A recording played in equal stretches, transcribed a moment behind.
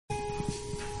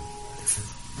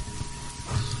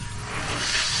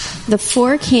The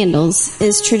 4 candles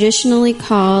is traditionally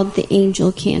called the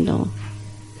angel candle.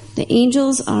 The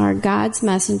angels are God's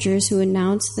messengers who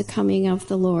announce the coming of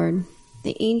the Lord.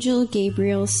 The angel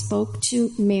Gabriel spoke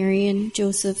to Mary and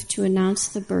Joseph to announce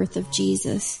the birth of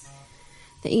Jesus.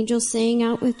 The angel sang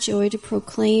out with joy to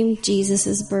proclaim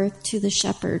Jesus' birth to the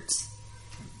shepherds.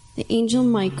 The angel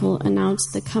Michael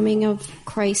announced the coming of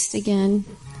Christ again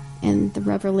and the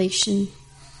revelation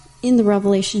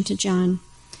to John.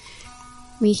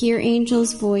 We hear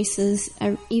angels' voices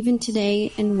even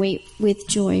today and wait with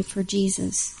joy for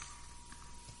Jesus.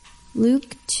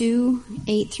 Luke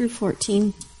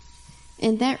 2:8-14.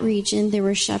 In that region there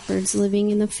were shepherds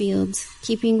living in the fields,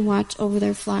 keeping watch over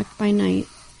their flock by night.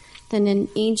 Then an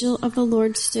angel of the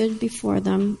Lord stood before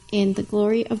them, and the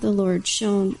glory of the Lord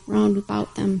shone round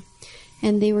about them,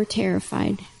 and they were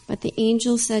terrified. But the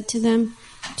angel said to them,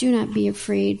 "Do not be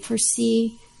afraid, for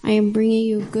see, I am bringing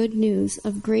you good news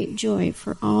of great joy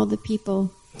for all the people.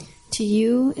 To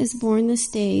you is born this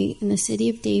day in the city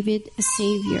of David a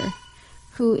Savior,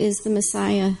 who is the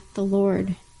Messiah, the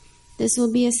Lord. This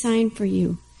will be a sign for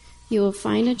you. You will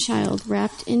find a child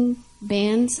wrapped in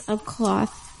bands of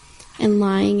cloth and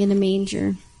lying in a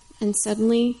manger." And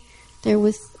suddenly there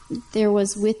was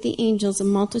with the angels a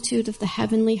multitude of the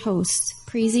heavenly hosts,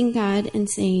 praising God and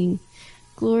saying,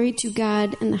 "Glory to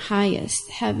God in the highest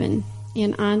heaven,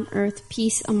 and on earth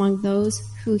peace among those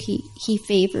who he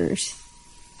favors."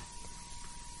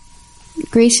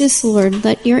 Gracious Lord,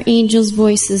 let your angels'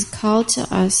 voices call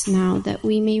to us now that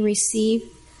we may receive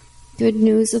good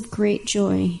news of great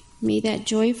joy. May that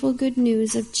joyful good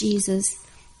news of Jesus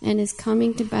and his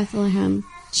coming to Bethlehem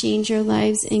change our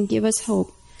lives and give us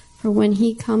hope for when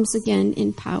he comes again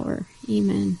in power.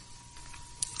 Amen.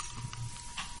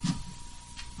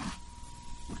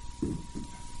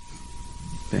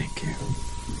 Thank you.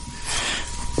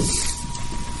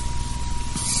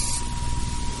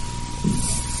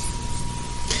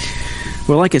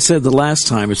 Well, like I said the last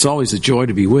time, it's always a joy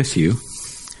to be with you.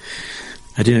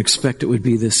 I didn't expect it would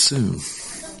be this soon.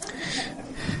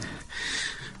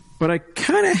 But I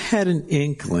kind of had an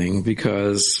inkling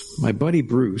because my buddy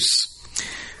Bruce,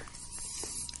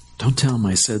 don't tell him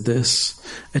I said this,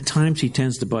 at times he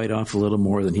tends to bite off a little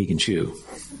more than he can chew.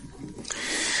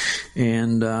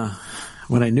 And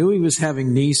when I knew he was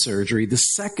having knee surgery, the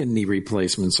second knee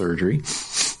replacement surgery,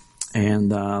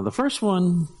 and the first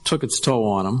one took its toll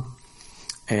on him,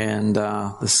 and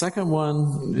the second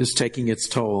one is taking its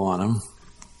toll on him.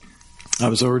 I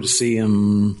was over to see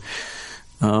him,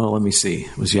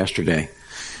 it was yesterday,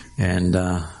 and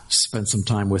spent some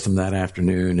time with him that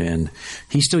afternoon, and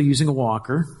he's still using a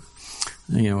walker,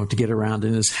 to get around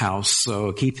in his house,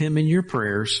 so keep him in your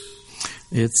prayers.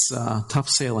 It's tough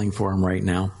sailing for him right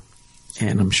now,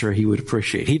 and I'm sure he would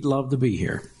appreciate it. He'd love to be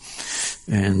here,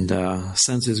 and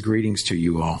sends his greetings to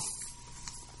you all.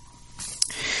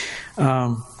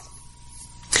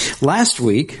 Last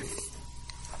week,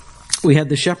 we had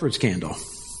the shepherd's candle.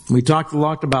 We talked a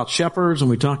lot about shepherds, and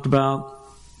we talked about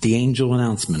the angel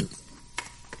announcement.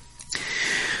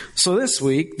 So this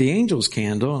week, the angel's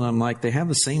candle, and I'm like, they have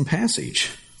the same passage.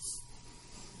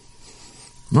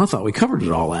 Well, I thought we covered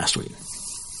it all last week.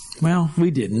 Well,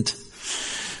 we didn't.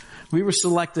 We were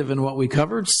selective in what we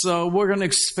covered, so we're going to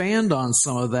expand on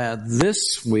some of that this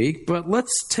week, but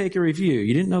let's take a review.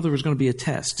 You didn't know there was going to be a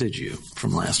test, did you,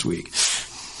 from last week?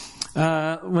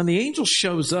 When the angel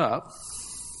shows up,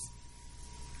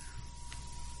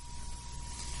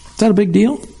 is that a big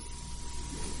deal?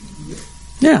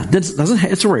 Yeah,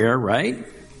 it's rare, right?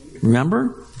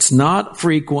 Remember? It's not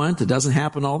frequent. It doesn't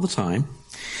happen all the time.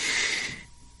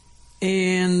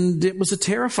 And it was a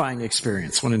terrifying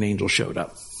experience when an angel showed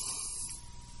up.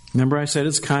 Remember I said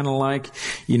it's kind of like,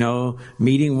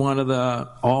 meeting one of the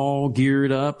all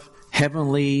geared up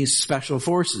heavenly special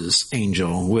forces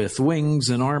angel with wings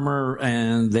and armor,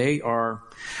 and they are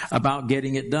about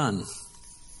getting it done.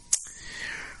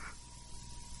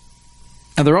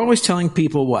 And they're always telling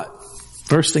people what?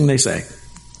 First thing they say,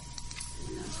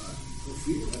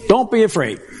 don't be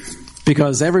afraid.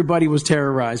 Because everybody was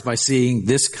terrorized by seeing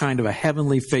this kind of a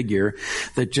heavenly figure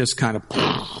that just kind of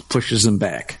pushes them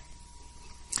back.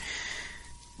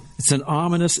 It's an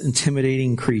ominous,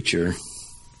 intimidating creature.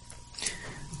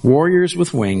 Warriors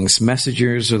with wings,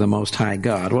 messengers of the Most High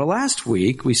God. Well, last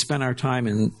week we spent our time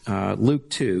in Luke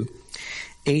 2,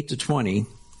 8-20.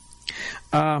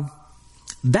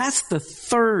 That's the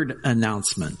third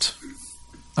announcement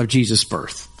of Jesus'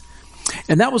 birth.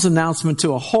 And that was an announcement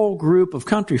to a whole group of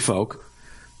country folk,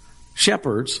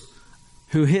 shepherds,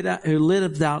 who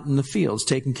lived out in the fields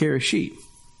taking care of sheep.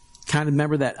 Kind of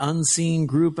remember that unseen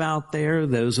group out there,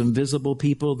 those invisible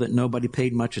people that nobody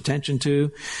paid much attention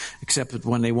to, except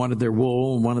when they wanted their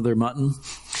wool and wanted their mutton.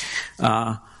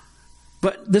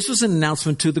 But this was an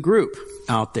announcement to the group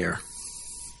out there.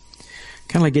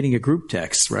 Kind of like getting a group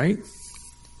text, right?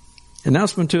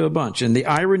 Announcement to a bunch. And the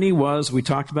irony was, we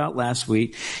talked about last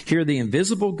week, here the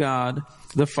invisible God,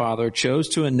 the Father, chose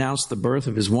to announce the birth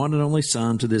of his one and only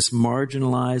Son to this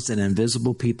marginalized and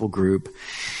invisible people group.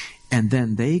 And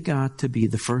then they got to be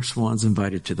the first ones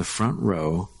invited to the front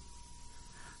row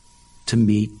to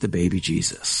meet the baby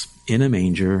Jesus in a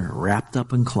manger, wrapped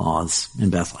up in cloths in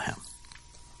Bethlehem.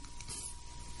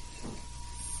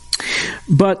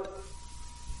 But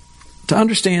to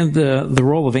understand the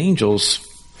role of angels,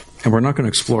 and we're not going to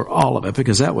explore all of it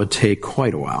because that would take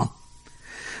quite a while,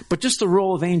 but just the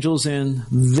role of angels in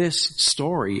this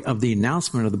story of the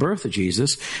announcement of the birth of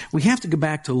Jesus, we have to go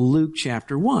back to Luke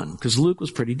chapter 1, because Luke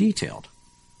was pretty detailed.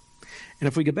 And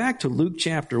if we go back to Luke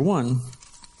chapter 1,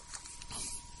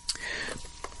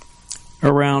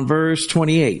 around verse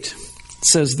 28, it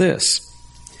says this: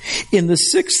 in the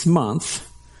 6th month,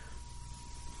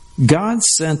 God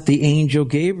sent the angel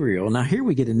Gabriel. Now here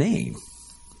we get a name,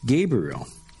 Gabriel.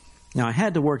 Now I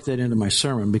had to work that into my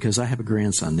sermon because I have a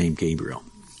grandson named Gabriel.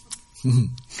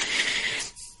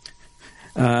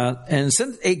 And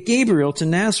sent Gabriel to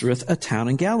Nazareth, a town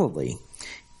in Galilee,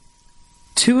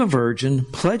 to a virgin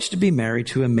pledged to be married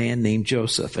to a man named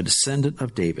Joseph, a descendant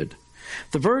of David.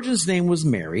 The virgin's name was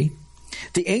Mary.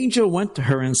 The angel went to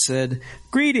her and said,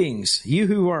 "Greetings, you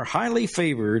who are highly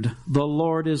favored, the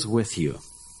Lord is with you."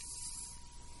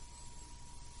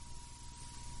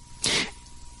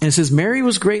 And it says, Mary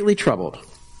was greatly troubled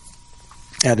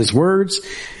at his words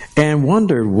and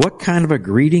wondered what kind of a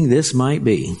greeting this might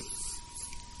be.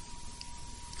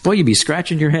 Boy, you'd be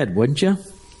scratching your head, wouldn't you?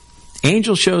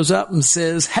 Angel shows up and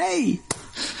says, "Hey,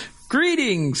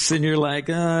 greetings." And you're like,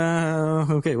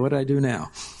 okay, what do I do now?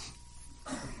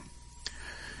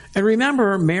 And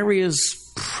remember, Mary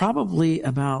is probably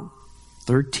about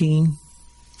 13,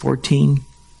 14,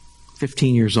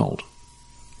 15 years old.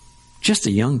 Just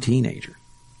a young teenager.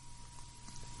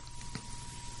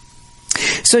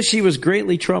 So she was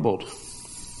greatly troubled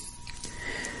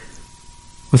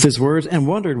with his words and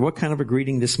wondered what kind of a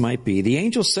greeting this might be. The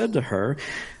angel said to her,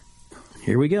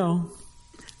 here we go,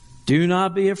 "Do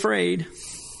not be afraid.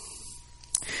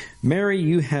 Mary,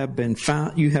 you have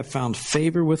found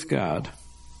favor with God."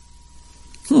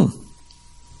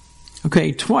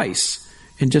 Okay, twice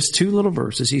in just 2 little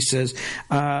verses he says,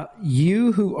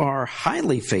 you who are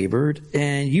highly favored,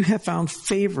 and you have found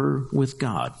favor with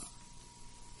God.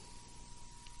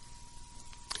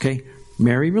 Okay,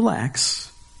 Mary,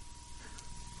 relax.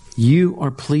 You are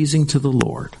pleasing to the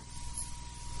Lord.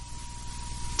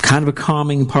 Kind of a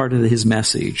calming part of his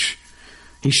message.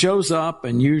 He shows up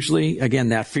and usually, again,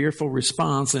 that fearful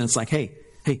response, and it's like, hey,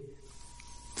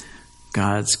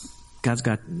 God's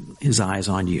got his eyes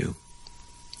on you,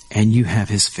 and you have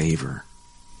his favor.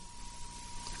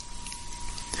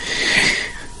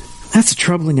 That's a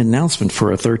troubling announcement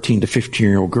for a 13 to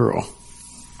 15-year-old girl.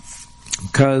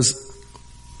 Because,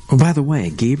 oh, by the way,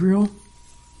 Gabriel,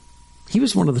 he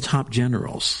was one of the top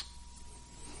generals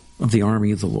of the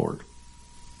army of the Lord.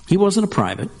 He wasn't a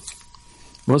private,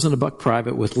 wasn't a buck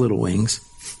private with little wings.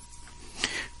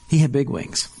 He had big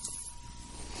wings.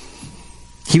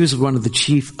 He was one of the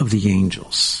chief of the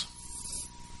angels.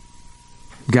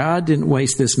 God didn't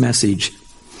waste this message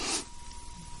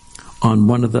on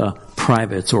one of the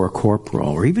privates or a corporal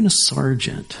or even a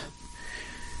sergeant.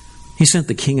 He sent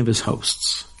the king of his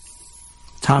hosts,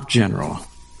 top general.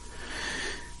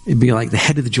 It'd be like the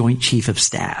head of the Joint Chief of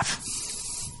Staff.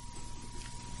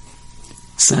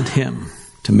 Sent him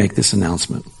to make this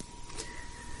announcement.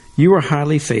 You are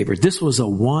highly favored. This was a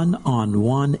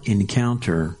one-on-one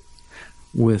encounter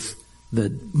with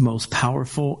the most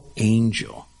powerful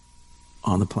angel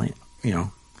on the planet,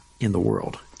 in the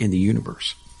world, in the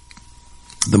universe.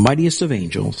 The mightiest of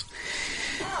angels.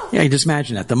 Yeah, just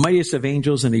imagine that. The mightiest of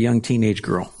angels and a young teenage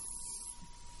girl.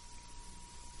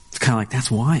 It's kind of like,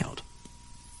 that's wild.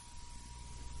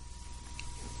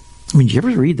 I mean, do you ever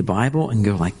read the Bible and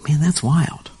go like, man, that's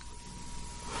wild.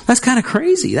 That's kind of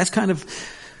crazy. That's kind of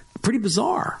pretty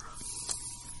bizarre.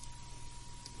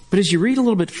 But as you read a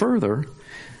little bit further,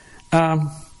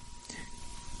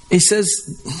 it says,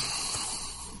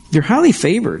 you're highly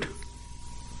favored.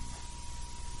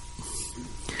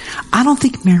 I don't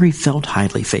think Mary felt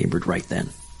highly favored right then.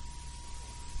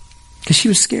 Because she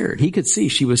was scared. He could see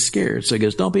she was scared. So he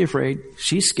goes, don't be afraid.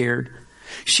 She's scared.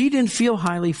 She didn't feel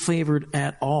highly favored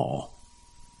at all.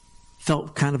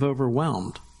 Felt kind of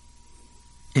overwhelmed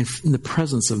in the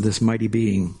presence of this mighty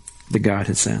being that God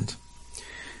had sent.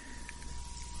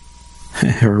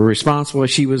 Her response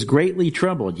was she was greatly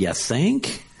troubled. You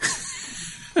think?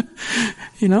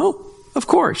 Of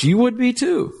course, you would be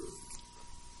too.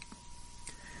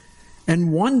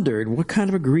 And wondered what kind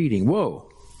of a greeting. Whoa.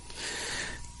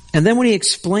 And then when he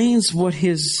explains what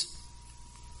his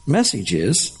message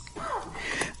is,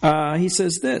 he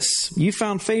says this: you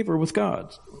found favor with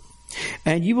God,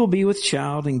 and you will be with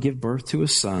child and give birth to a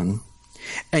son,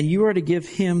 and you are to give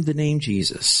him the name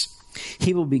Jesus.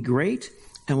 He will be great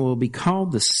and will be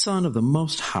called the Son of the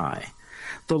Most High.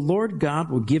 The Lord God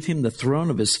will give him the throne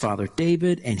of his father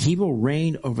David, and he will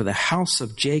reign over the house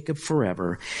of Jacob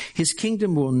forever. His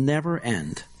kingdom will never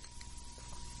end.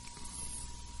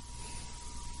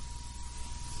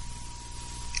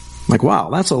 Like, wow,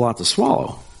 that's a lot to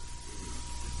swallow.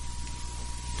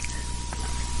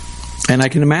 And I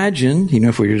can imagine,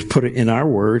 if we just put it in our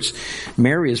words,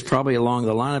 Mary is probably along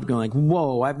the line of going,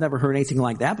 whoa, I've never heard anything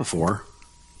like that before.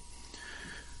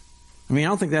 I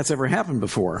don't think that's ever happened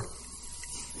before.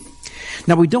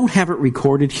 Now, we don't have it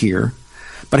recorded here,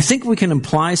 but I think we can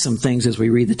imply some things as we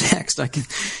read the text.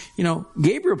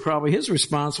 Gabriel probably, his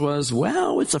response was,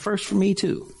 well, it's a first for me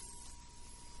too.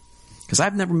 Because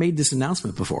I've never made this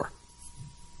announcement before.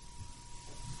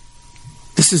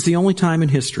 This is the only time in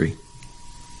history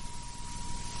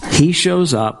he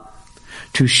shows up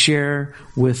to share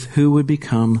with who would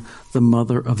become the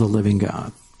mother of the living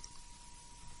God.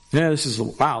 Yeah, this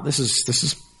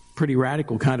is pretty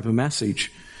radical kind of a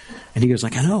message. And he goes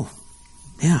like, I know.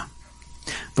 Yeah.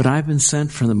 But I've been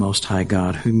sent from the Most High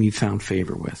God, whom you found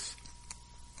favor with.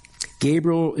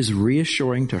 Gabriel is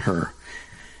reassuring to her.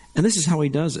 And this is how he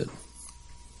does it.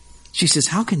 She says,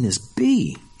 how can this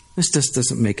be? This just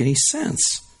doesn't make any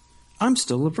sense. I'm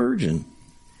still a virgin.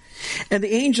 And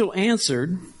the angel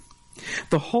answered,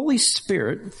 the Holy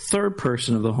Spirit, third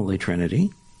person of the Holy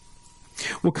Trinity,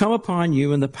 will come upon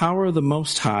you, and the power of the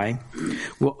Most High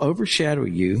will overshadow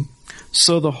you.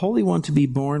 So the Holy One to be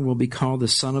born will be called the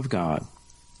Son of God.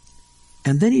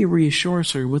 And then he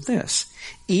reassures her with this: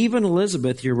 even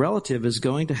Elizabeth, your relative, is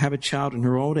going to have a child in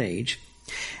her old age,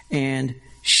 and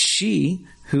she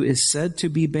who is said to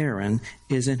be barren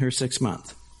is in her 6th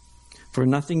month. For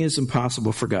nothing is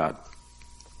impossible for God.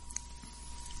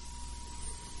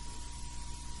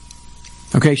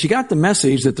 Okay, she got the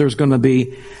message that there's going to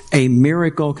be a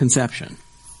miracle conception.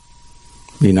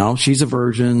 She's a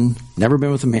virgin, never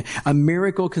been with a man. A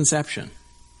miracle conception.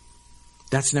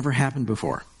 That's never happened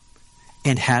before.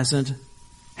 And hasn't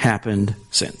happened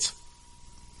since.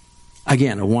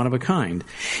 Again, a one of a kind.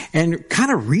 And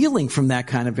kind of reeling from that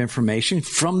kind of information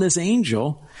from this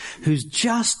angel who's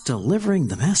just delivering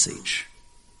the message.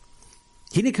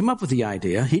 He didn't come up with the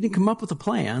idea. He didn't come up with a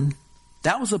plan.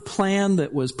 That was a plan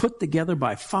that was put together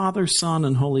by Father, Son,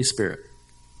 and Holy Spirit.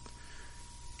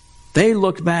 They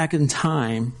looked back in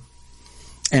time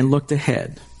and looked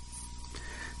ahead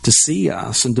to see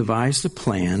us and devised a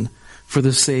plan for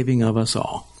the saving of us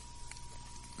all.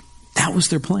 That was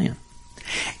their plan.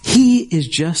 He is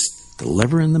just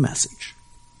delivering the message.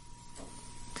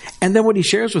 And then what he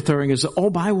shares with her is,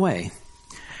 oh, by the way,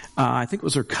 I think it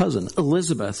was her cousin,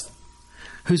 Elizabeth,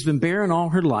 who's been barren all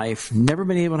her life, never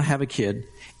been able to have a kid,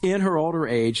 in her older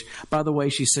age. By the way,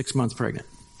 she's 6 months pregnant.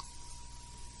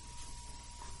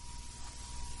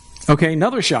 Okay,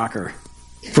 another shocker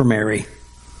for Mary.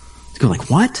 You go like,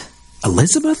 what?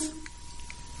 Elizabeth?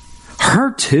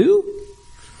 Her too?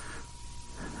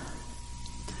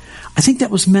 I think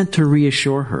that was meant to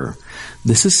reassure her.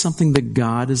 This is something that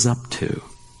God is up to.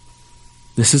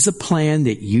 This is a plan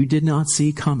that you did not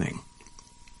see coming.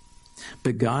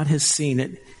 But God has seen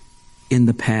it in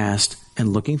the past,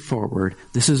 and looking forward,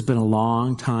 this has been a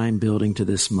long time building to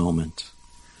this moment.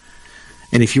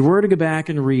 And if you were to go back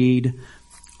and read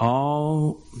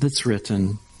all that's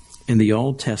written in the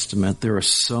Old Testament, there are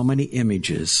so many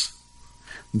images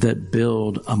that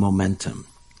build a momentum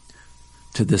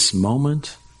to this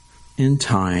moment in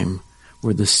time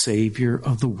where the Savior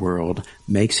of the world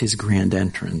makes his grand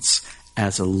entrance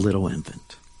as a little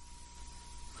infant.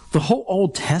 The whole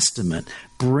Old Testament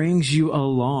brings you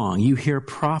along. You hear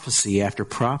prophecy after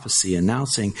prophecy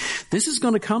announcing this is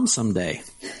going to come someday.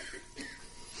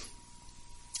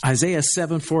 Isaiah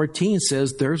 7:14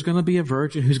 says there's going to be a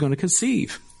virgin who's going to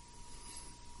conceive.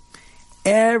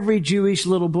 Every Jewish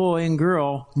little boy and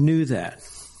girl knew that.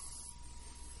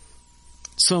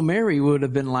 So Mary would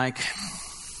have been like,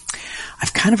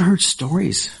 I've kind of heard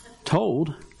stories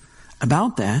told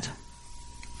about that.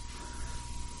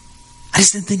 I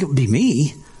just didn't think it would be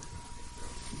me.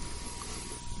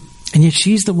 And yet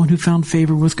she's the one who found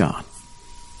favor with God.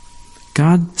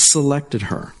 God selected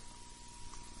her.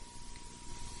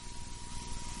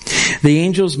 The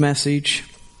angel's message,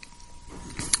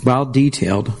 while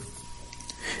detailed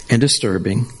and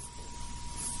disturbing,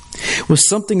 was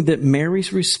something that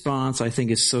Mary's response, I think,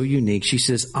 is so unique. She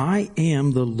says, I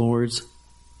am the Lord's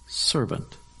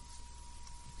servant.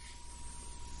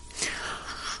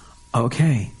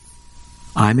 Okay,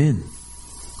 I'm in.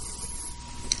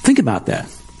 Think about that.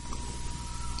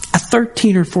 A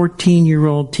 13 or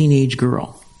 14-year-old teenage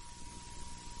girl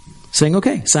saying,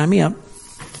 okay, sign me up.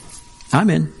 I'm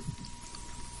in.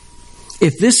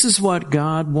 If this is what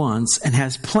God wants and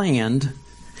has planned,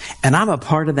 and I'm a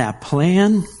part of that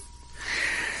plan,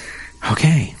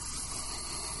 okay.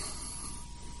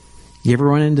 You ever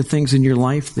run into things in your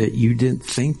life that you didn't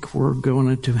think were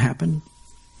going to happen?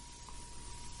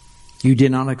 You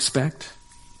did not expect?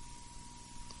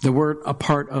 That were a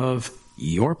part of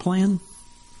your plan,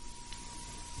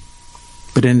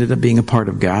 but ended up being a part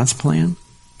of God's plan?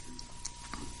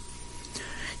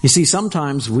 You see,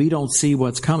 sometimes we don't see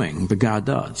what's coming, but God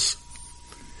does.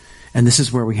 And this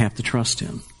is where we have to trust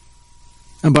Him.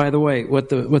 And by the way, what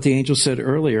the angel said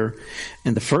earlier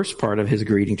in the first part of his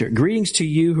greetings to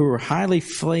you who are highly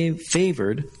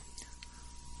favored,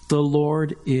 the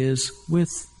Lord is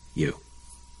with you.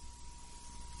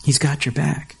 He's got your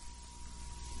back.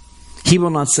 He will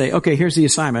not say, okay, here's the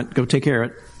assignment, go take care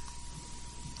of it.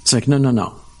 It's like,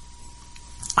 no.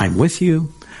 I'm with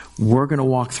you. We're going to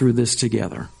walk through this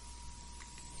together.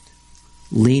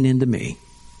 Lean into me.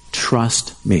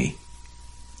 Trust me.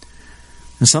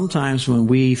 And sometimes when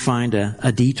we find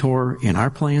a detour in our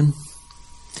plan,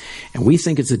 and we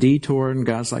think it's a detour, and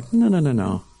God's like,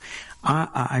 no.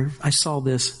 I saw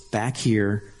this back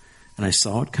here, and I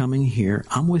saw it coming here.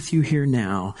 I'm with you here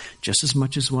now, just as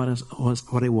much as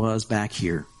what it was back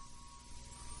here.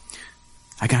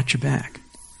 I got your back.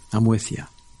 I'm with you.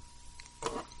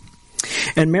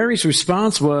 And Mary's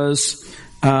response was,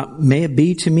 may it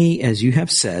be to me as you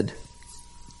have said.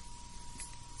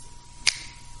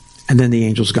 And then the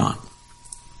angel's gone.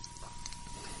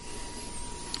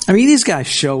 I mean, these guys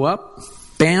show up,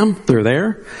 bam, they're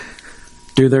there,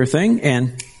 do their thing,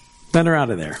 and then they're out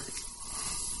of there.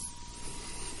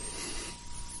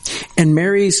 And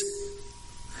Mary's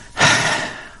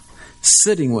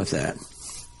sitting with that,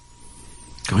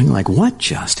 going like, what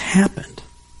just happened?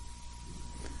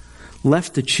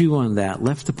 Left to chew on that,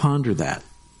 left to ponder that.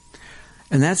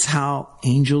 And that's how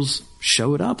angels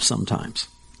showed up sometimes.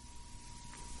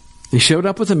 They showed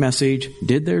up with a message,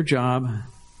 did their job,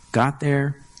 got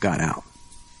there, got out.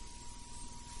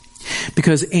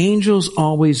 Because angels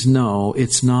always know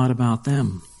it's not about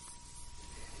them.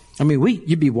 I mean,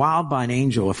 you'd be wowed by an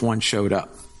angel if one showed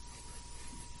up.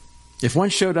 If one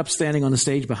showed up standing on the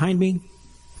stage behind me,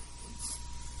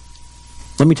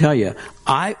 let me tell you,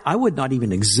 I would not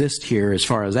even exist here as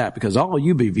far as that, because all of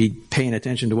you would be paying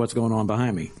attention to what's going on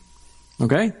behind me.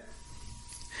 Okay?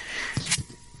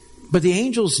 But the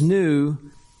angels knew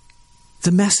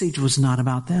the message was not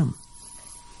about them.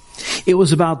 It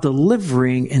was about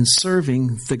delivering and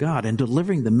serving the God and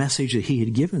delivering the message that He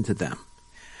had given to them.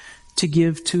 To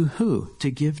give to who?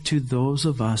 To give to those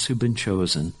of us who've been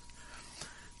chosen,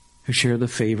 who share the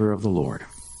favor of the Lord.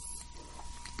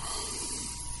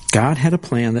 God had a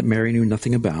plan that Mary knew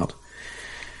nothing about,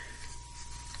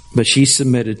 but she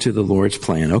submitted to the Lord's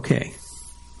plan. Okay,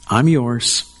 I'm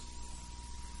yours.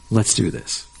 Let's do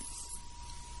this.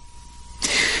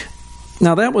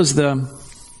 Now that was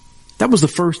the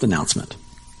first announcement.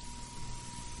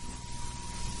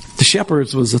 The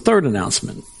shepherds was the third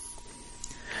announcement.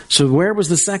 So where was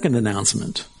the second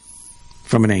announcement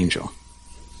from an angel?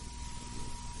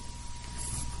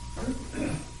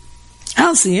 I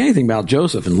don't see anything about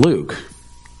Joseph and Luke,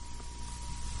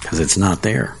 because it's not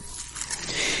there.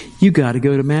 You got to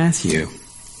go to Matthew.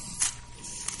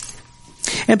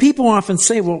 And people often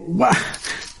say, well,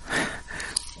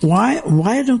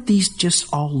 why don't these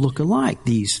just all look alike,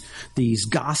 these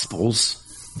Gospels?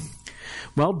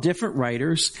 Well, different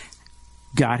writers,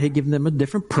 God had given them a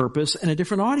different purpose and a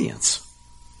different audience.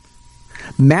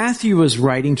 Matthew was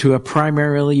writing to a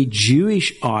primarily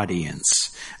Jewish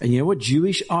audience. And you know what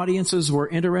Jewish audiences were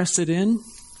interested in?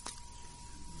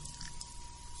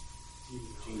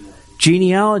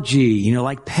 Genealogy,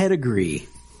 like pedigree.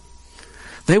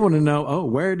 They want to know,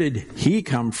 where did he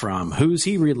come from? Who's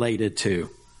he related to?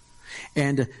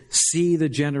 And see the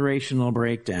generational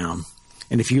breakdown.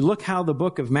 And if you look how the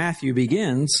book of Matthew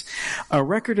begins, a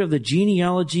record of the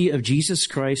genealogy of Jesus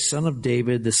Christ, son of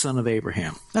David, the son of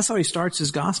Abraham. That's how he starts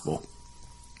his gospel.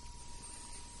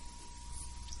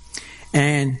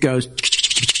 And goes,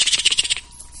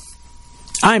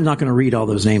 I'm not going to read all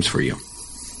those names for you.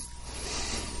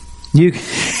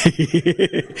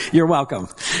 You're welcome,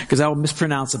 because I will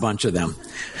mispronounce a bunch of them.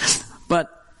 But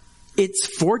it's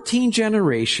 14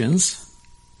 generations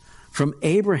from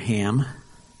Abraham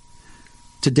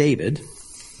to David,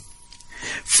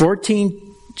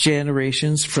 14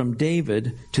 generations from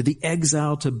David to the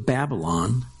exile to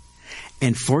Babylon,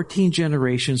 and 14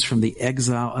 generations from the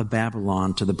exile of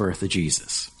Babylon to the birth of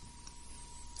Jesus.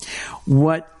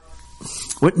 What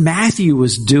Matthew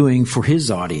was doing for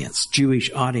his audience,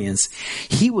 Jewish audience,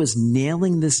 he was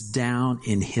nailing this down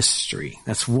in history.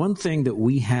 That's one thing that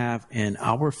we have in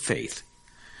our faith.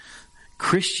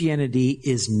 Christianity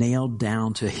is nailed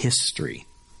down to history.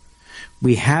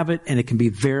 We have it, and it can be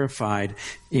verified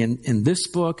in this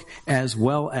book as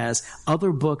well as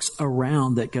other books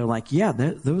around that go like, yeah,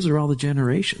 those are all the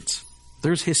generations.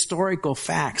 There's historical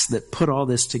facts that put all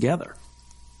this together.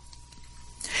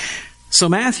 So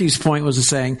Matthew's point was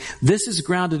saying, this is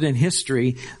grounded in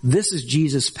history. This is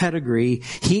Jesus' pedigree.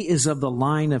 He is of the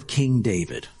line of King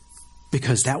David,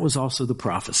 because that was also the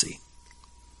prophecy.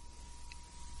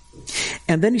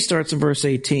 And then he starts in verse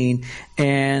 18,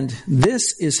 and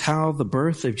this is how the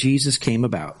birth of Jesus came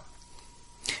about.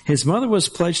 His mother was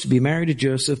pledged to be married to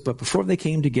Joseph, but before they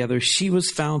came together, she was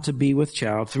found to be with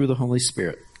child through the Holy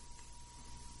Spirit.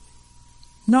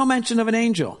 No mention of an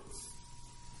angel.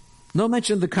 No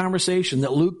mention of the conversation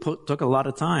that Luke took a lot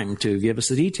of time to give us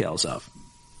the details of.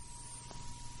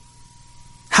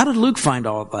 How did Luke find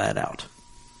all of that out?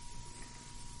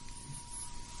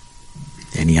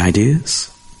 Any ideas?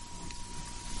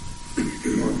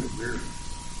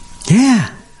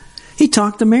 Yeah, he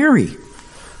talked to Mary.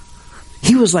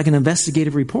 He was like an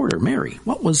investigative reporter. Mary,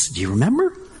 do you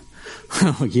remember?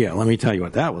 Oh yeah, let me tell you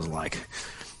what that was like.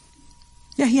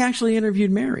 Yeah, he actually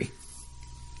interviewed Mary.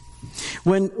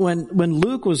 When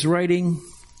Luke was writing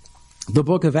the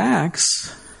book of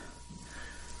Acts,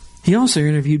 he also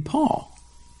interviewed Paul,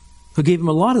 who gave him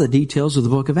a lot of the details of the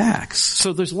book of Acts.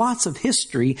 So there's lots of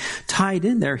history tied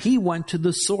in there. He went to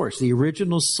the source, the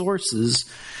original sources,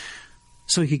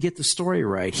 so he could get the story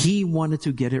right. He wanted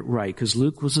to get it right because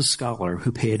Luke was a scholar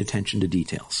who paid attention to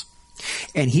details.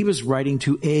 And he was writing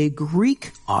to a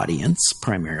Greek audience,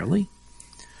 primarily,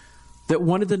 that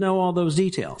wanted to know all those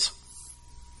details.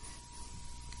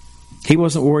 He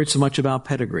wasn't worried so much about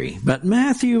pedigree, but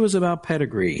Matthew was about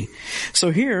pedigree.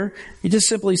 So here, he just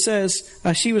simply says,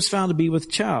 she was found to be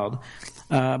with child.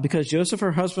 Because Joseph,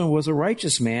 her husband, was a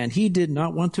righteous man, he did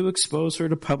not want to expose her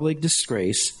to public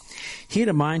disgrace. He had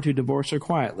a mind to divorce her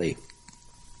quietly.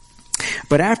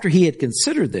 But after he had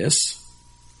considered this,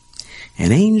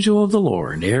 an angel of the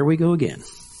Lord, there we go again.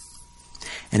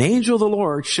 An angel of the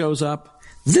Lord shows up,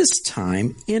 this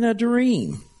time in a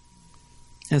dream,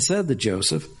 and said to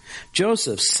Joseph,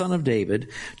 Joseph, son of David,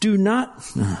 do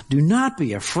not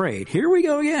be afraid. Here we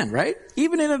go again, right?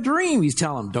 Even in a dream, he's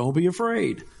telling him, don't be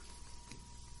afraid.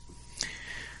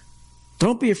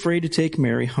 Don't be afraid to take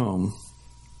Mary home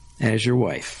as your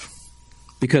wife,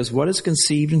 because what is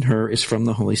conceived in her is from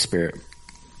the Holy Spirit.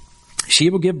 She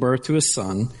will give birth to a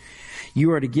son.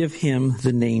 You are to give him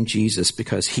the name Jesus,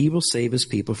 because he will save his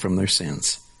people from their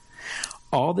sins.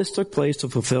 All this took place to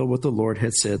fulfill what the Lord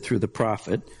had said through the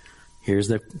prophet. Here's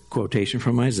the quotation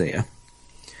from Isaiah.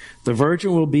 The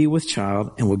virgin will be with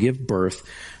child and will give birth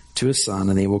to a son,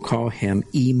 and they will call him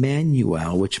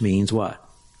Emmanuel, which means what?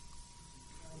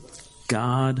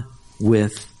 God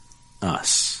with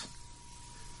us.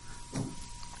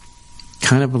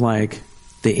 Kind of like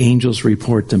the angel's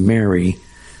report to Mary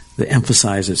that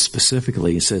emphasizes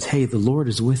specifically. It says, hey, the Lord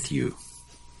is with you.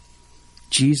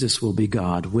 Jesus will be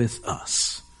God with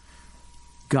us.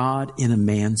 God in a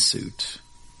man suit.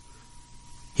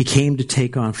 He came to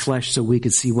take on flesh so we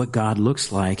could see what God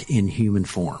looks like in human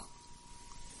form.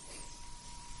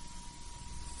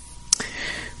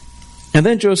 And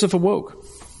then Joseph awoke.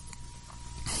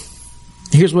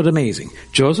 Here's what's amazing.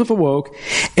 Joseph awoke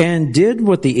and did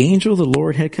what the angel of the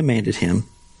Lord had commanded him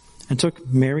and took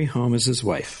Mary home as his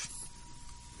wife.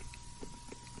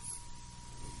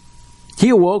 He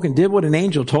awoke and did what an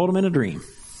angel told him in a dream.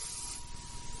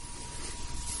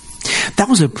 That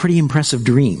was a pretty impressive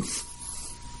dream.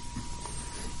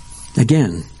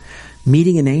 Again,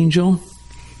 meeting an angel,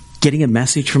 getting a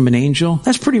message from an angel,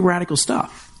 that's pretty radical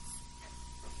stuff.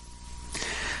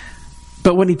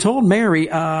 But when he told Mary,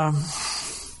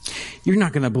 you're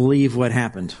not going to believe what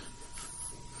happened.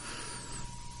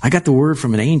 I got the word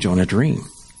from an angel in a dream.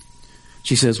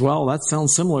 She says, well, that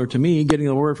sounds similar to me getting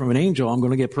the word from an angel. I'm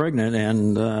going to get pregnant,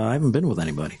 and I haven't been with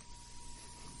anybody.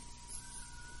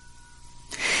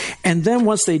 And then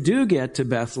once they do get to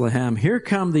Bethlehem, here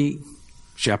come the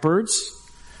shepherds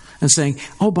and saying,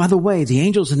 oh, by the way, the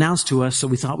angels announced to us, so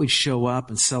we thought we'd show up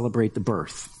and celebrate the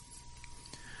birth.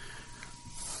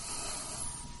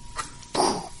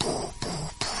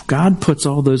 God puts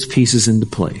all those pieces into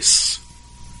place.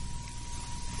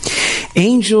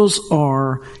 Angels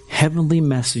are heavenly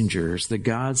messengers that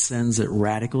God sends at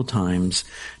radical times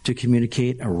to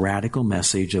communicate a radical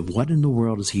message of what in the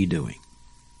world is He doing.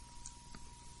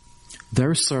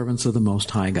 They're servants of the Most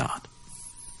High God.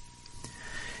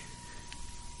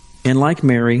 And like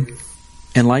Mary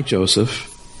and like Joseph,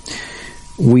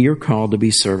 we are called to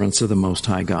be servants of the Most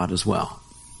High God as well.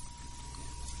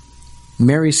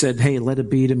 Mary said, hey, let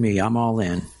it be to me. I'm all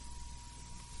in.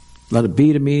 Let it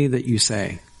be to me that you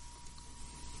say.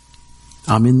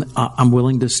 I'm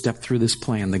willing to step through this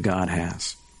plan that God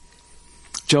has.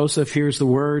 Joseph hears the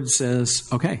word, says,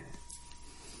 okay,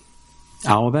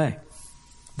 I'll obey.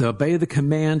 They obey the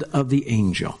command of the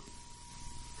angel.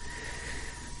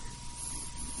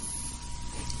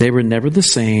 They were never the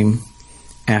same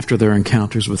after their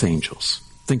encounters with angels.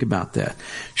 Think about that.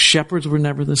 Shepherds were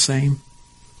never the same.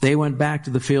 They went back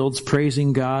to the fields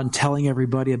praising God and telling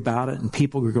everybody about it, and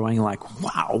people were going like,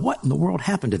 wow, what in the world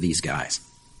happened to these guys?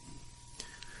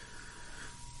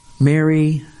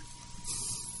 Mary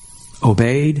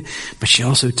obeyed, but she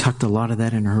also tucked a lot of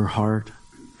that in her heart.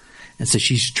 And so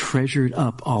she's treasured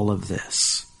up all of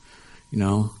this. You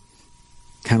know,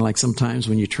 kind of like sometimes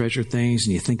when you treasure things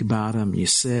and you think about them, you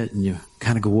sit and you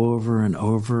kind of go over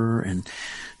and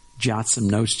jot some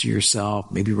notes to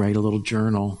yourself, maybe write a little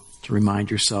journal to remind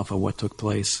yourself of what took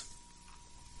place.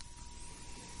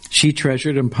 She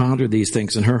treasured and pondered these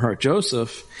things in her heart.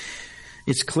 Joseph,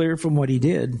 it's clear from what he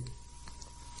did,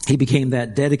 he became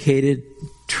that dedicated,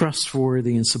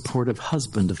 trustworthy, and supportive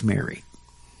husband of Mary.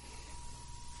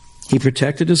 He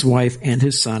protected his wife and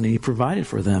his son, and he provided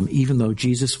for them, even though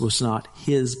Jesus was not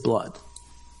his blood.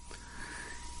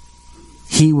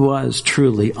 He was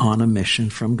truly on a mission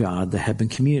from God that had been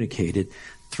communicated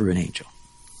through an angel.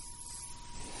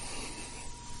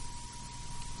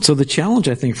 So the challenge,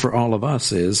 I think, for all of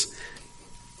us is,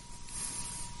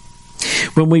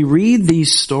 when we read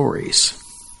these stories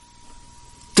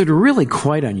that are really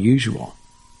quite unusual,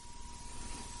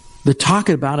 they're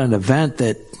talking about an event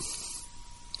that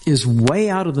is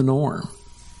way out of the norm.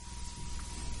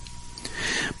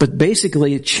 But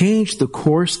basically, it changed the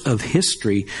course of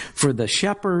history for the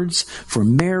shepherds, for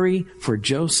Mary, for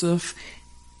Joseph,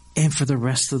 and for the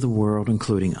rest of the world,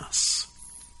 including us.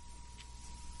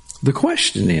 The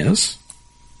question is,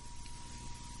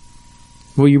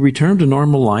 will you return to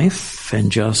normal life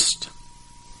and just,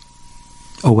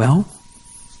 oh well?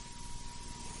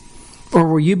 Or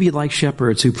will you be like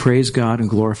shepherds who praise God and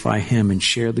glorify Him and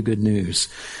share the good news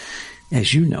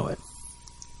as you know it?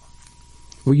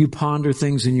 Will you ponder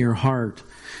things in your heart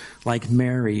like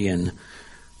Mary and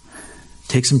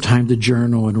take some time to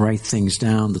journal and write things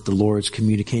down that the Lord's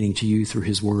communicating to you through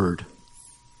His Word?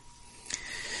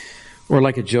 Or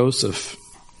like a Joseph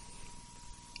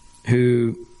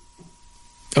who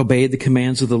obeyed the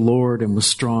commands of the Lord and was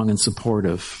strong and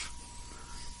supportive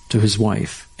to his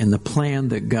wife, and the plan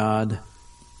that God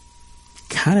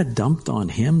kind of dumped on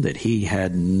him that he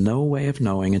had no way of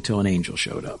knowing until an angel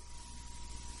showed up.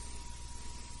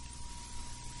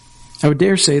 I would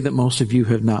dare say that most of you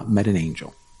have not met an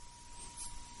angel.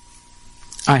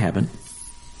 I haven't.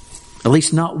 At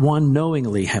least not one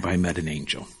knowingly have I met an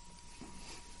angel.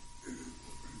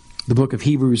 The book of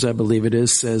Hebrews, I believe it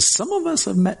is, says some of us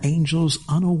have met angels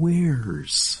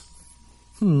unawares.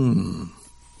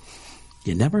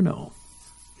 You never know.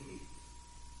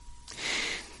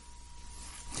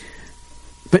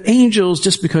 But angels,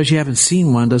 just because you haven't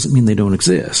seen one, doesn't mean they don't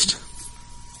exist.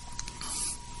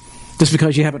 Just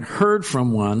because you haven't heard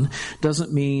from one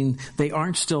doesn't mean they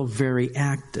aren't still very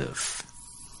active.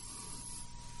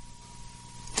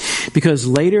 Because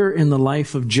later in the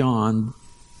life of John,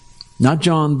 not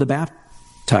John the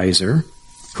Baptizer,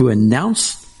 who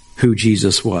announced who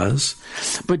Jesus was,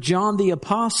 but John the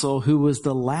Apostle, who was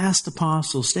the last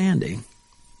apostle standing,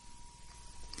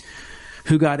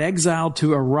 who got exiled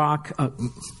to a rock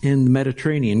in the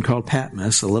Mediterranean called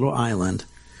Patmos, a little island.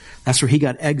 That's where he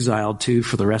got exiled to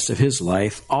for the rest of his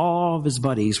life. All of his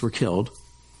buddies were killed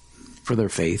for their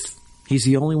faith. He's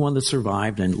the only one that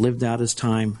survived and lived out his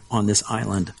time on this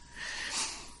island.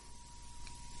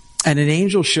 And an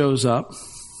angel shows up.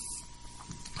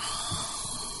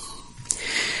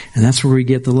 And that's where we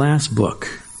get the last book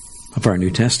of our New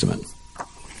Testament.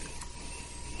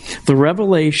 The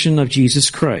revelation of Jesus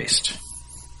Christ,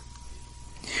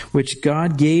 which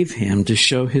God gave him to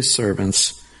show his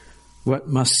servants what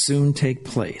must soon take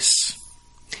place.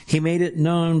 He made it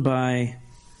known by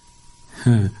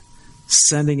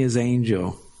sending his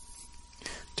angel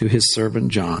to his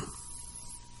servant John.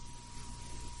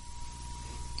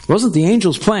 It wasn't the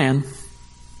angel's plan,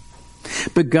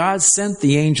 but God sent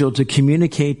the angel to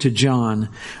communicate to John,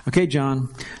 okay,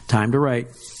 John, time to write.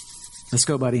 Let's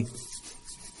go, buddy.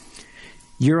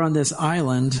 You're on this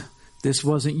island. This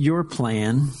wasn't your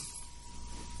plan.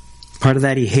 Part of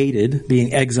that he hated,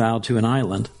 being exiled to an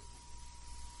island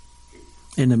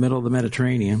in the middle of the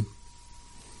Mediterranean.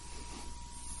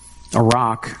 A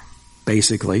rock,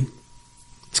 basically.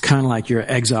 It's kind of like you're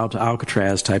exiled to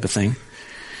Alcatraz type of thing.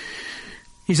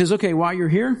 He says, okay, while you're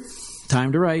here,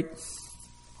 time to write.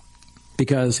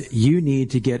 Because you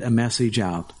need to get a message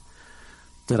out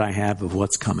that I have of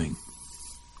what's coming.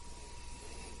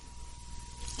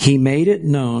 He made it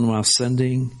known while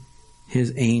sending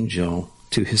his angel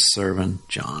to his servant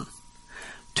John.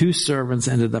 Two servants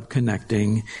ended up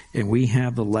connecting, and we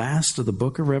have the last of the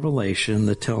book of Revelation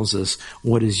that tells us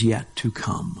what is yet to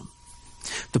come.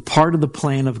 The part of the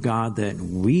plan of God that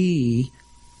we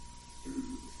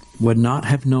would not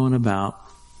have known about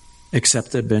except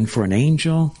it had been for an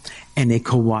angel and a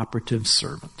cooperative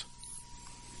servant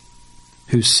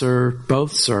who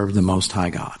both served the Most High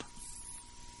God.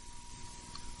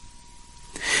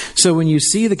 So when you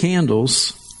see the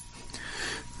candles,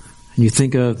 and you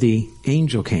think of the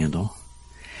angel candle,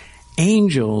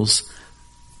 angels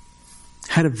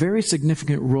had a very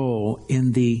significant role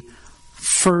in the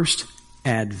first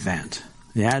advent.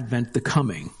 The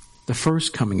coming. The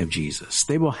first coming of Jesus.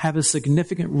 They will have a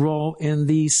significant role in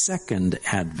the second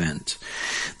advent.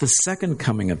 The second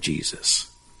coming of Jesus.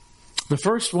 The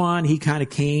first one, he kind of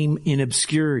came in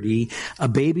obscurity, a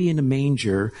baby in a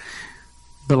manger.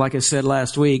 But like I said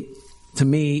last week, to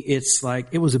me, it's like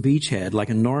it was a beachhead, like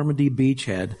a Normandy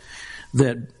beachhead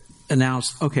that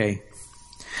announced, okay,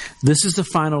 this is the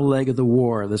final leg of the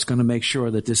war that's going to make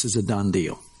sure that this is a done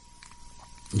deal.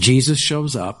 Jesus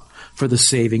shows up for the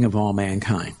saving of all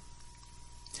mankind.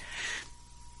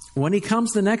 When he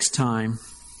comes the next time,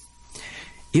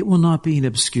 it will not be in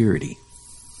obscurity.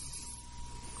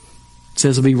 It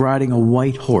says he'll be riding a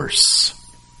white horse.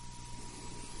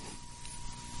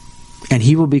 And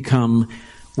he will become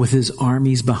with his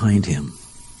armies behind him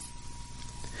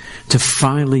to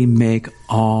finally make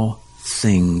all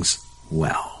things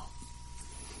well.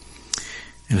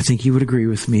 And I think you would agree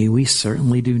with me, we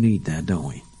certainly do need that, don't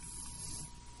we?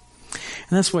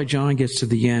 And that's why John gets to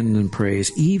the end and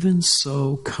prays, even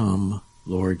so come,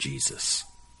 Lord Jesus.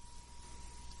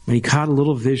 When he caught a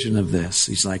little vision of this,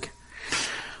 he's like,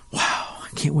 wow, I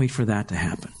can't wait for that to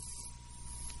happen.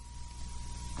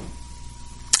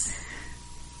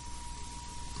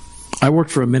 I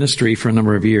worked for a ministry for a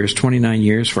number of years, 29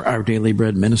 years for Our Daily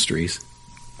Bread Ministries.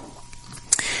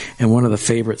 And one of the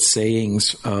favorite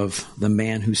sayings of the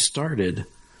man who started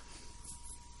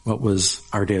what was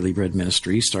Our Daily Bread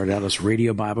Ministries, started out as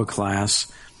Radio Bible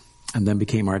Class and then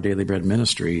became Our Daily Bread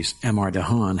Ministries, M.R.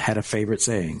 DeHaan, had a favorite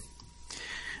saying.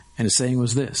 And his saying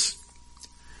was this: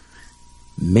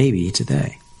 maybe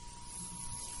today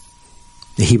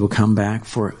he will come back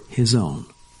for his own.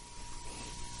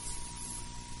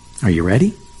 Are you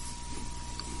ready?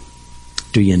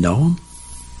 Do you know him?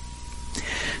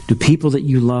 Do people that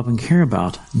you love and care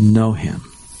about know him?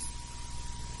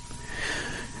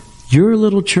 Your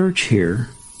little church here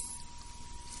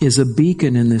is a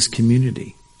beacon in this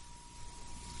community.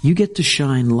 You get to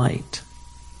shine light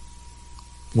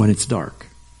when it's dark.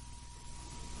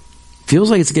 Feels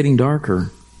like it's getting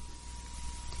darker,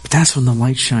 but that's when the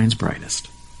light shines brightest.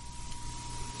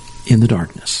 In the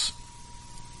darkness.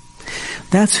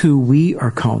 That's who we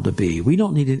are called to be. We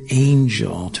don't need an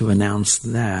angel to announce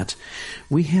that.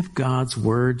 We have God's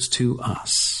words to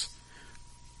us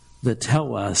that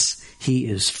tell us he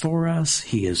is for us,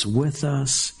 he is with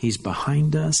us, he's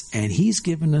behind us, and he's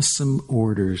given us some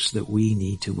orders that we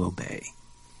need to obey.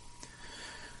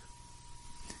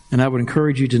 And I would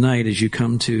encourage you tonight as you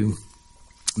come to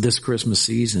this Christmas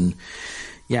season,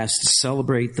 yes, to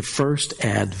celebrate the first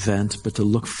Advent, but to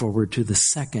look forward to the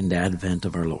second Advent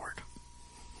of our Lord.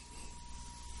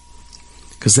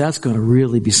 Because that's going to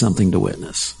really be something to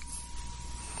witness.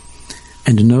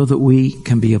 And to know that we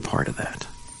can be a part of that.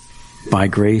 By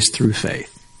grace through faith.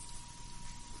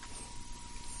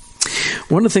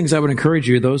 One of the things I would encourage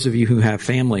you, those of you who have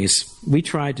families, we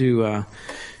try to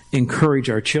encourage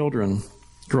our children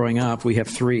growing up. We have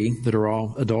 3 that are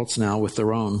all adults now with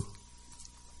their own.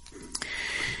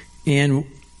 And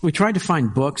we tried to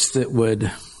find books that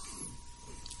would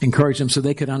encourage them so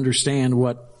they could understand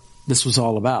what this was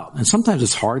all about. And sometimes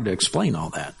it's hard to explain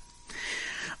all that.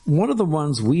 One of the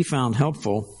ones we found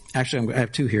helpful, actually I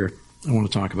have 2 here I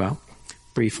want to talk about.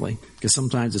 briefly, because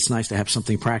sometimes it's nice to have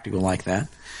something practical like that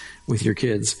with your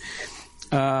kids.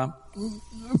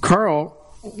 Carl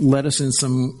led us in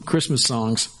some Christmas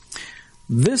songs.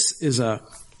 This is a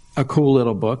cool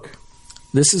little book.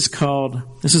 This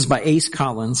is by Ace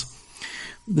Collins.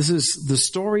 This is the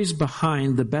stories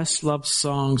behind the best loved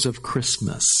songs of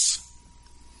Christmas.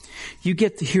 You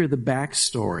get to hear the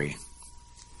backstory.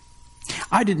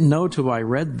 I didn't know till I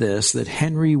read this that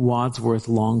Henry Wadsworth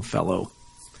Longfellow,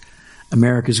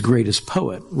 America's greatest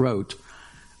poet, wrote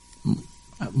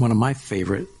one of my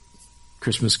favorite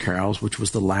Christmas carols, which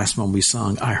was the last one we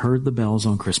sung, I Heard the Bells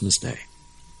on Christmas Day.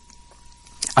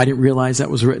 I didn't realize that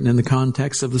was written in the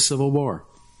context of the Civil War.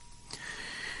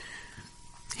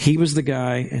 He was the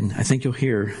guy, and I think you'll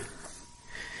hear,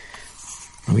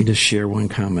 let me just share one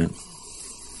comment.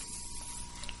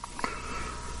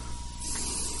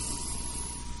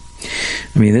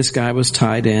 I mean, this guy was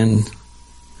tied in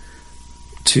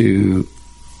to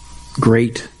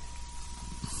greatness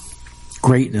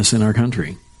in our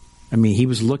country. I mean, he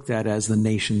was looked at as the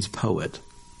nation's poet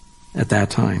at that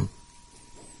time.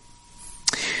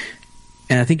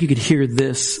 And I think you could hear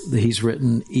this that he's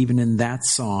written even in that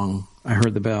song, I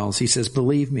Heard the Bells. He says,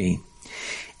 believe me,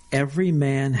 every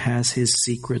man has his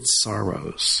secret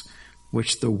sorrows,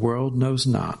 which the world knows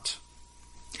not.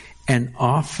 And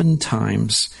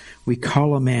oftentimes we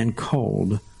call a man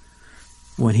cold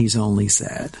when he's only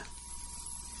sad.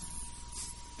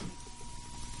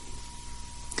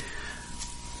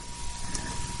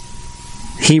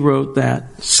 He wrote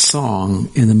that song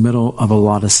in the middle of a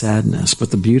lot of sadness.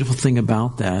 But the beautiful thing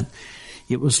about that,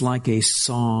 it was like a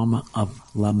psalm of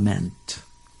lament.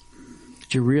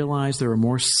 Do you realize there are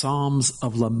more psalms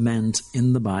of lament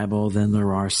in the Bible than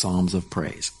there are psalms of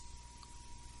praise?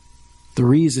 The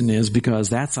reason is because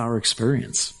that's our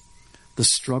experience. The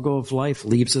struggle of life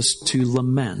leaves us to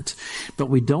lament, but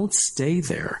we don't stay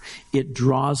there. It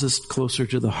draws us closer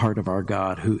to the heart of our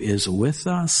God, who is with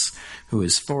us, who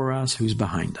is for us, who's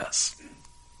behind us.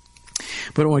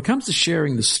 But when it comes to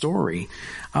sharing the story,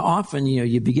 often,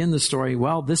 you begin the story,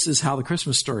 well, this is how the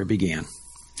Christmas story began.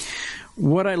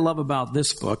 What I love about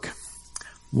this book,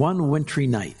 One Wintry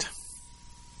Night,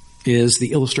 is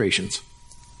the illustrations.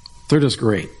 They're just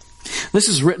great. This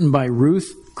is written by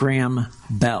Ruth Graham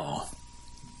Bell.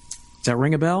 Does that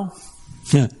ring a bell?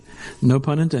 Yeah, no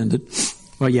pun intended.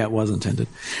 Well, yeah, it was intended.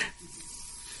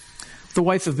 The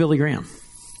wife of Billy Graham.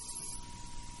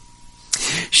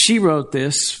 She wrote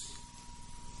this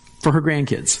for her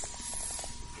grandkids.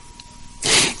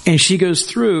 And she goes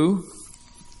through,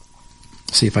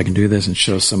 see if I can do this and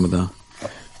show some of the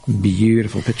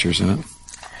beautiful pictures in it,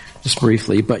 just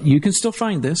briefly. But you can still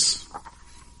find this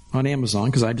on Amazon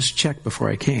because I just checked before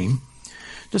I came.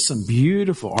 Just some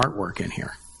beautiful artwork in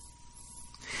here.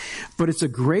 But it's a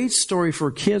great story for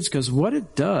kids because what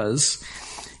it does,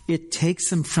 it takes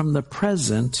them from the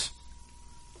present.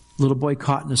 Little boy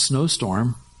caught in a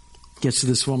snowstorm gets to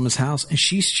this woman's house and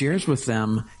she shares with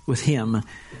him,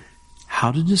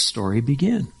 how did this story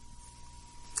begin?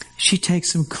 She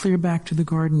takes him clear back to the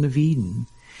Garden of Eden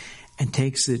and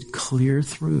takes it clear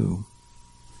through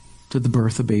to the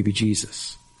birth of baby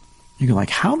Jesus. You're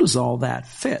like, how does all that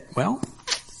fit? Well,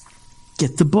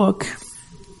 get the book.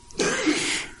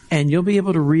 And you'll be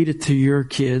able to read it to your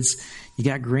kids. You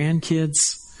got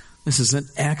grandkids. This is an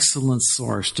excellent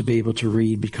source to be able to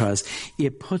read because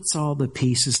it puts all the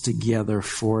pieces together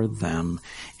for them.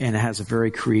 And it has a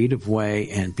very creative way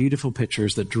and beautiful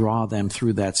pictures that draw them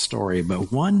through that story.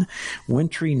 But One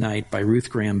Wintry Night by Ruth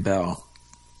Graham Bell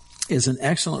is an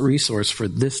excellent resource for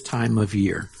this time of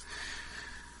year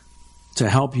to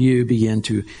help you begin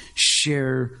to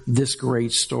share this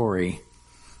great story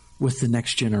with the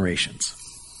next generations.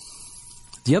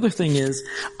 The other thing is,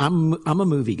 I'm a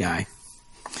movie guy.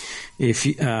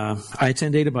 I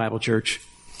attend Ada Bible Church,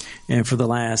 and for the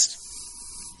last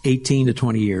 18 to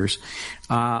 20 years,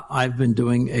 I've been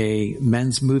doing a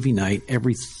men's movie night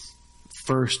every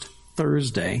first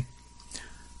Thursday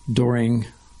during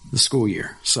the school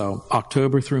year. So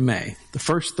October through May, the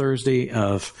first Thursday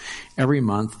of every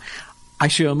month, I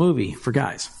show a movie for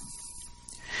guys.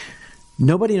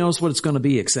 Nobody knows what it's going to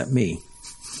be except me.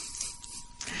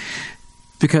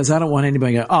 Because I don't want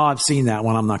anybody to go, oh, I've seen that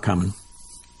one, I'm not coming.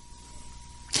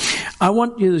 I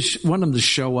want them to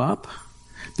show up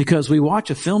because we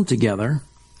watch a film together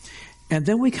and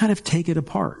then we kind of take it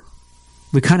apart.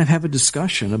 We kind of have a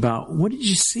discussion about what did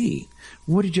you see?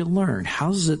 What did you learn? How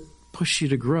does it push you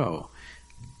to grow?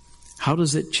 How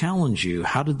does it challenge you?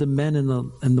 How did the men in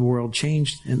the world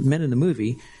change, and men in the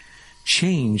movie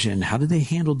change, and how did they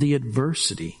handle the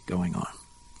adversity going on?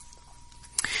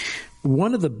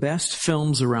 One of the best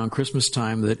films around Christmas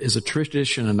time that is a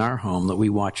tradition in our home that we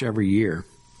watch every year,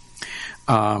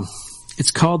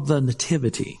 it's called The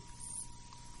Nativity.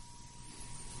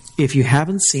 If you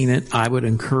haven't seen it, I would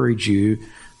encourage you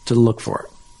to look for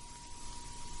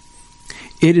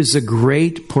it. It is a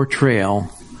great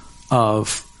portrayal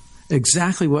of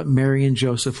exactly what Mary and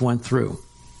Joseph went through.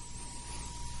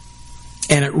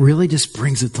 And it really just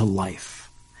brings it to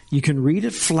life. You can read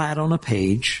it flat on a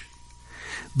page,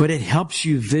 but it helps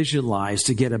you visualize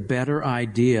to get a better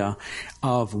idea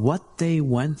of what they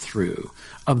went through,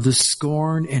 of the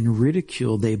scorn and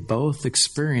ridicule they both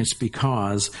experienced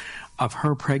because of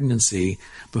her pregnancy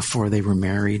before they were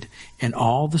married, and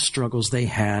all the struggles they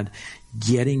had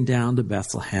getting down to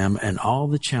Bethlehem, and all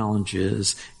the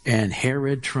challenges, and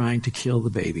Herod trying to kill the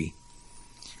baby.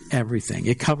 Everything.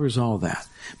 It covers all that.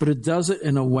 But it does it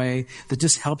in a way that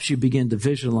just helps you begin to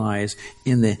visualize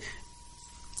in the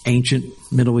ancient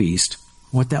Middle East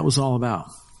what that was all about.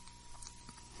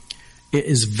 It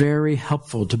is very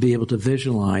helpful to be able to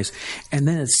visualize, and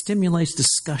then it stimulates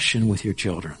discussion with your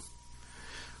children.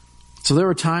 So there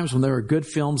are times when there are good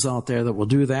films out there that will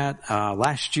do that.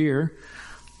 Last year,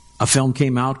 a film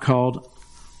came out called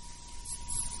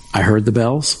I Heard the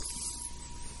Bells.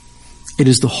 It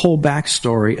is the whole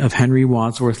backstory of Henry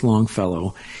Wadsworth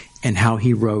Longfellow and how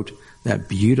he wrote that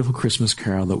beautiful Christmas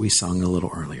carol that we sung a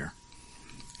little earlier.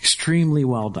 Extremely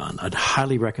well done. I'd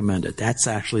highly recommend it. That's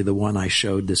actually the one I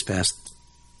showed this past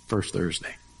first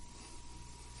Thursday.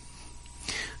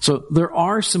 So there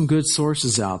are some good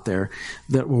sources out there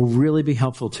that will really be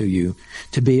helpful to you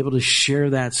to be able to share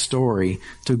that story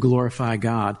to glorify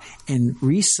God and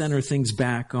recenter things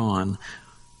back on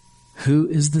who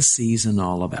is the season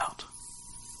all about.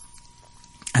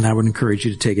 And I would encourage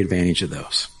you to take advantage of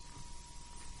those.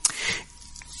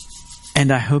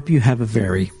 And I hope you have a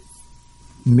very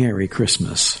Merry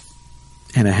Christmas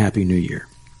and a Happy New Year.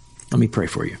 Let me pray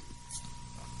for you.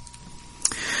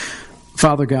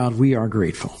 Father God, we are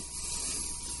grateful,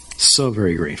 so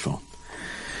very grateful,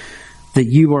 that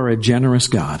you are a generous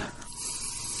God,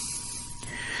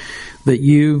 that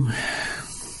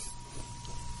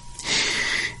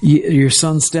your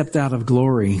Son stepped out of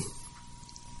glory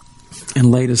and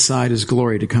laid aside his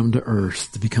glory to come to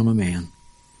earth, to become a man,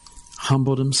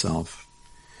 humbled himself,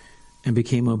 and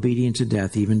became obedient to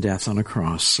death, even death on a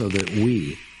cross, so that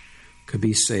we could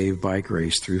be saved by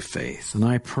grace through faith. And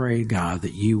I pray, God,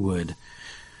 that you would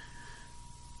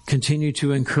continue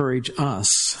to encourage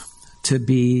us to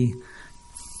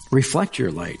reflect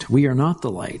your light. We are not the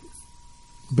light,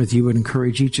 but you would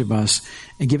encourage each of us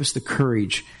and give us the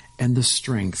courage and the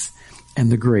strength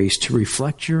and the grace to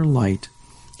reflect your light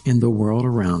in the world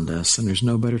around us. And there's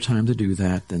no better time to do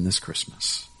that than this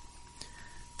Christmas.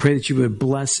 Pray that you would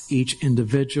bless each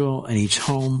individual and each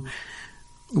home,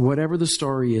 whatever the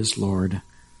story is, Lord,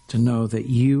 to know that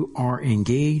you are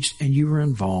engaged and you are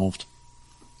involved,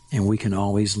 and we can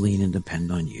always lean and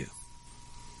depend on you.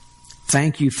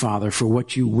 Thank you, Father, for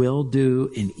what you will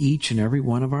do in each and every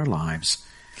one of our lives,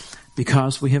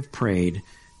 because we have prayed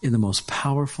in the most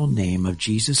powerful name of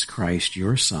Jesus Christ,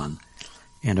 your Son,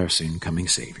 and our soon coming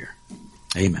Savior.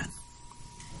 Amen.